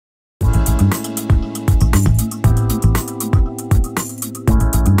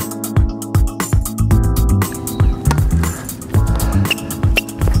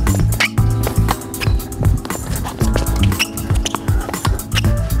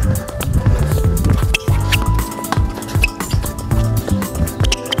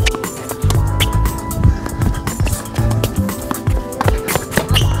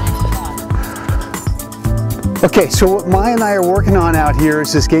Okay, so what Maya and I are working on out here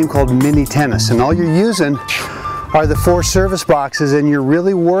is this game called mini tennis, and all you're using are the 4 service boxes, and you're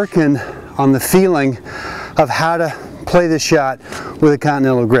really working on the feeling of how to play this shot with a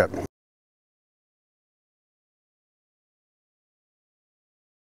continental grip.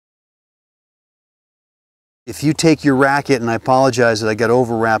 If you take your racket, and I apologize that I got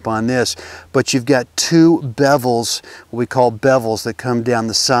overwrap on this, but you've got 2 bevels, what we call bevels, that come down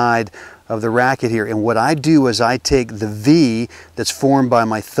the side of the racket here. And what I do is I take the V that's formed by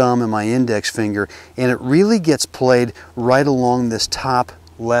my thumb and my index finger, and it really gets played right along this top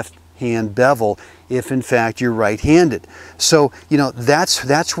left hand bevel if in fact you're right-handed. So, you know,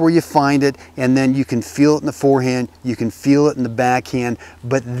 that's where you find it, and then you can feel it in the forehand, you can feel it in the backhand,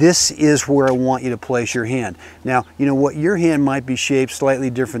 but this is where I want you to place your hand. Now, you know what, your hand might be shaped slightly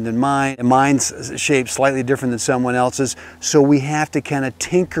different than mine, and mine's shaped slightly different than someone else's, so we have to kind of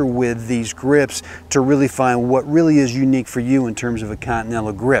tinker with these grips to really find what really is unique for you in terms of a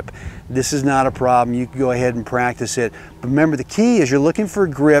continental grip. This is not a problem. You can go ahead and practice it. But remember, the key is you're looking for a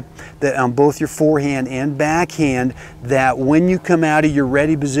grip that on both your forehand and backhand, that when you come out of your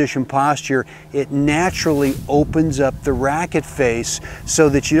ready position posture, it naturally opens up the racket face so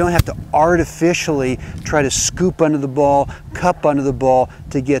that you don't have to artificially try to scoop under the ball, cup under the ball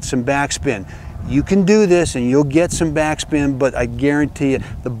to get some backspin. You can do this and you'll get some backspin, but I guarantee you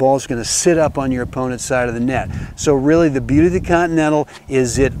the ball's going to sit up on your opponent's side of the net. So really the beauty of the continental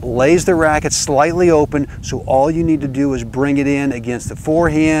is it lays the racket slightly open, so all you need to do is bring it in against the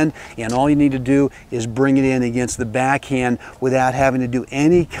forehand, and all you need to do is bring it in against the backhand without having to do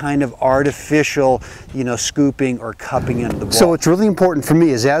any kind of artificial, you know, scooping or cupping into the ball. So what's really important for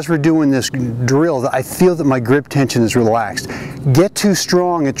me is as we're doing this drill, I feel that my grip tension is relaxed. Get too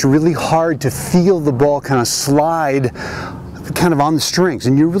strong, it's really hard to feel the ball kind of slide kind of on the strings,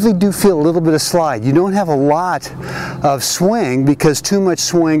 and you really do feel a little bit of slide. You don't have a lot of swing because too much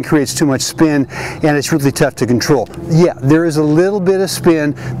swing creates too much spin, and it's really tough to control. Yeah, there is a little bit of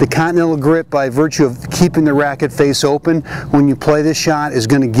spin. The continental grip, by virtue of keeping the racket face open when you play this shot, is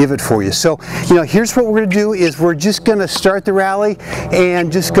going to give it for you. So, you know, here's what we're going to do is we're just going to start the rally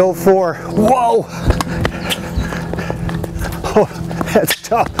and just go for, whoa! Oh, that's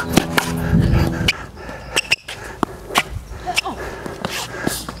tough.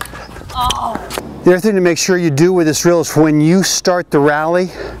 The other thing to make sure you do with this drill is when you start the rally,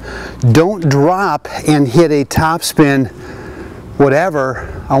 don't drop and hit a topspin,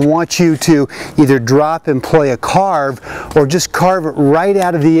 whatever. I want you to either drop and play a carve or just carve it right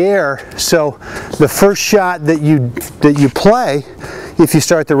out of the air. So the first shot that you play, if you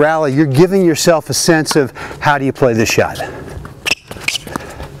start the rally, you're giving yourself a sense of how do you play this shot.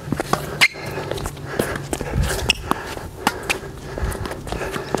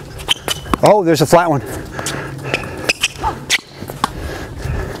 Oh, there's a flat one.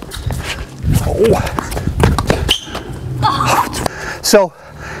 Oh. So,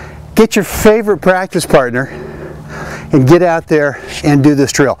 get your favorite practice partner and get out there and do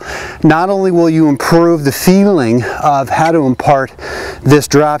this drill. Not only will you improve the feeling of how to impart this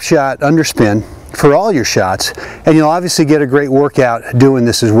drop shot underspin for all your shots, and you'll obviously get a great workout doing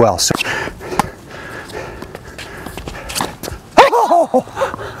this as well. So, oh!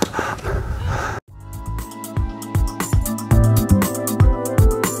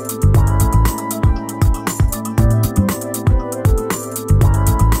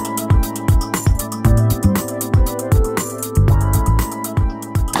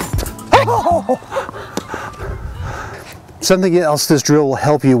 Something else this drill will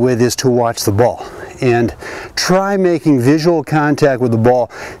help you with is to watch the ball and try making visual contact with the ball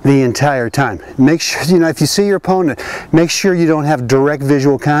the entire time. Make sure, you know, if you see your opponent, make sure you don't have direct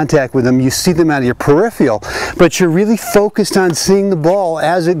visual contact with them. You see them out of your peripheral, but you're really focused on seeing the ball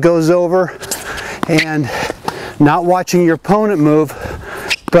as it goes over and not watching your opponent move,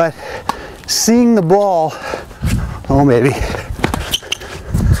 but seeing the ball. Oh, maybe.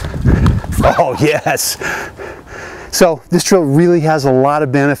 Oh, yes. So this drill really has a lot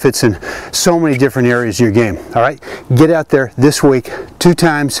of benefits in so many different areas of your game. All right, get out there this week 2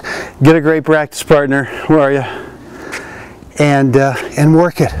 times, get a great practice partner. Where are you? And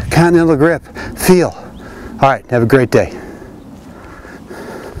work it. Continental grip. Feel. All right, have a great day.